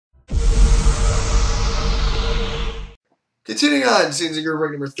Continuing on, CloutsnChara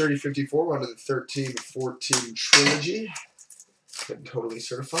break number 3054, on to the 13-14 Trilogy. Been totally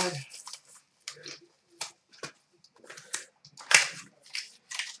certified.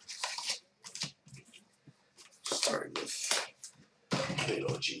 Starting with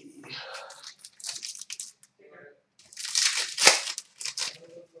Trilogy.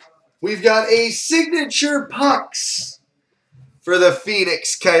 We've got a signature pucks for the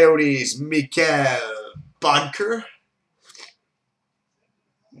Phoenix Coyotes, Mikael Bodker.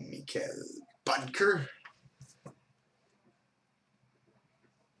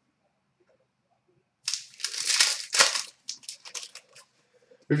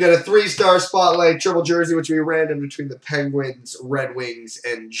 We've got a 3-star spotlight triple jersey, which will be random between the Penguins, Red Wings,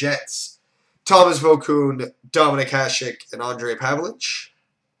 and Jets. Thomas Vokoun, Dominik Hasek, and Ondrej Pavelec.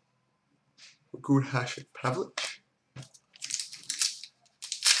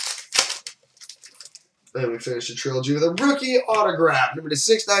 Then we finish the trilogy with a rookie autograph, number to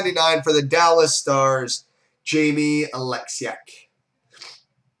 699 for the Dallas Stars, Jamie Oleksiak.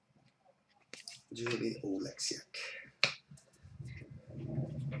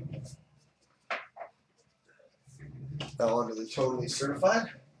 Now on to the totally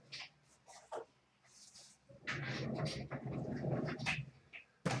certified.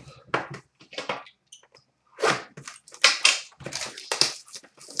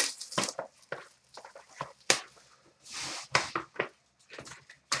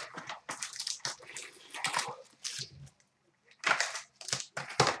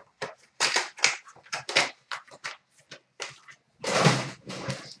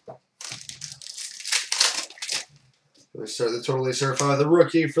 We start the totally certified with the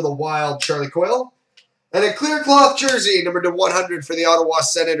rookie for the Wild, Charlie Coyle. And a clear cloth jersey, number to 100 for the Ottawa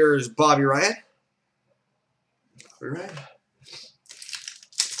Senators, Bobby Ryan.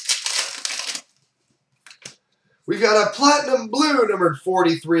 We've got a platinum blue, numbered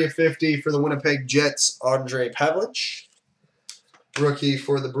 43/50 for the Winnipeg Jets, Ondrej Pavelec. Rookie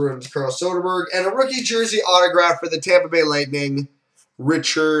for the Bruins, Carl Soderberg. And a rookie jersey autograph for the Tampa Bay Lightning,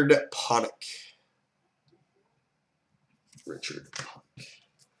 Richard Panik.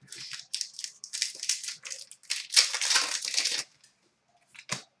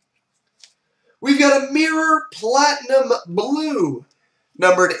 We've got a mirror platinum blue,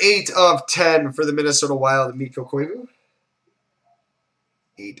 numbered 8/10 for the Minnesota Wild, Mikko Koivu.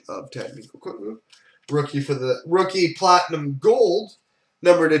 8/10, Mikko Koivu. Rookie for the rookie platinum gold,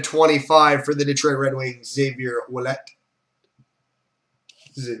 numbered to 25 for the Detroit Red Wings, Xavier Ouellet.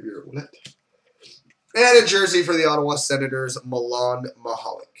 And a jersey for the Ottawa Senators, Milan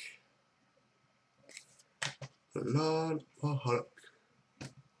Mahalik.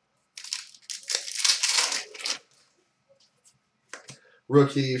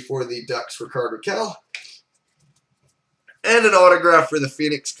 Rookie for the Ducks, Rickard Rakell. And an autograph for the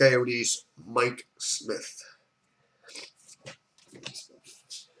Phoenix Coyotes, Mike Smith.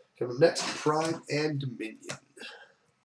 Coming up next, Prime and Dominion.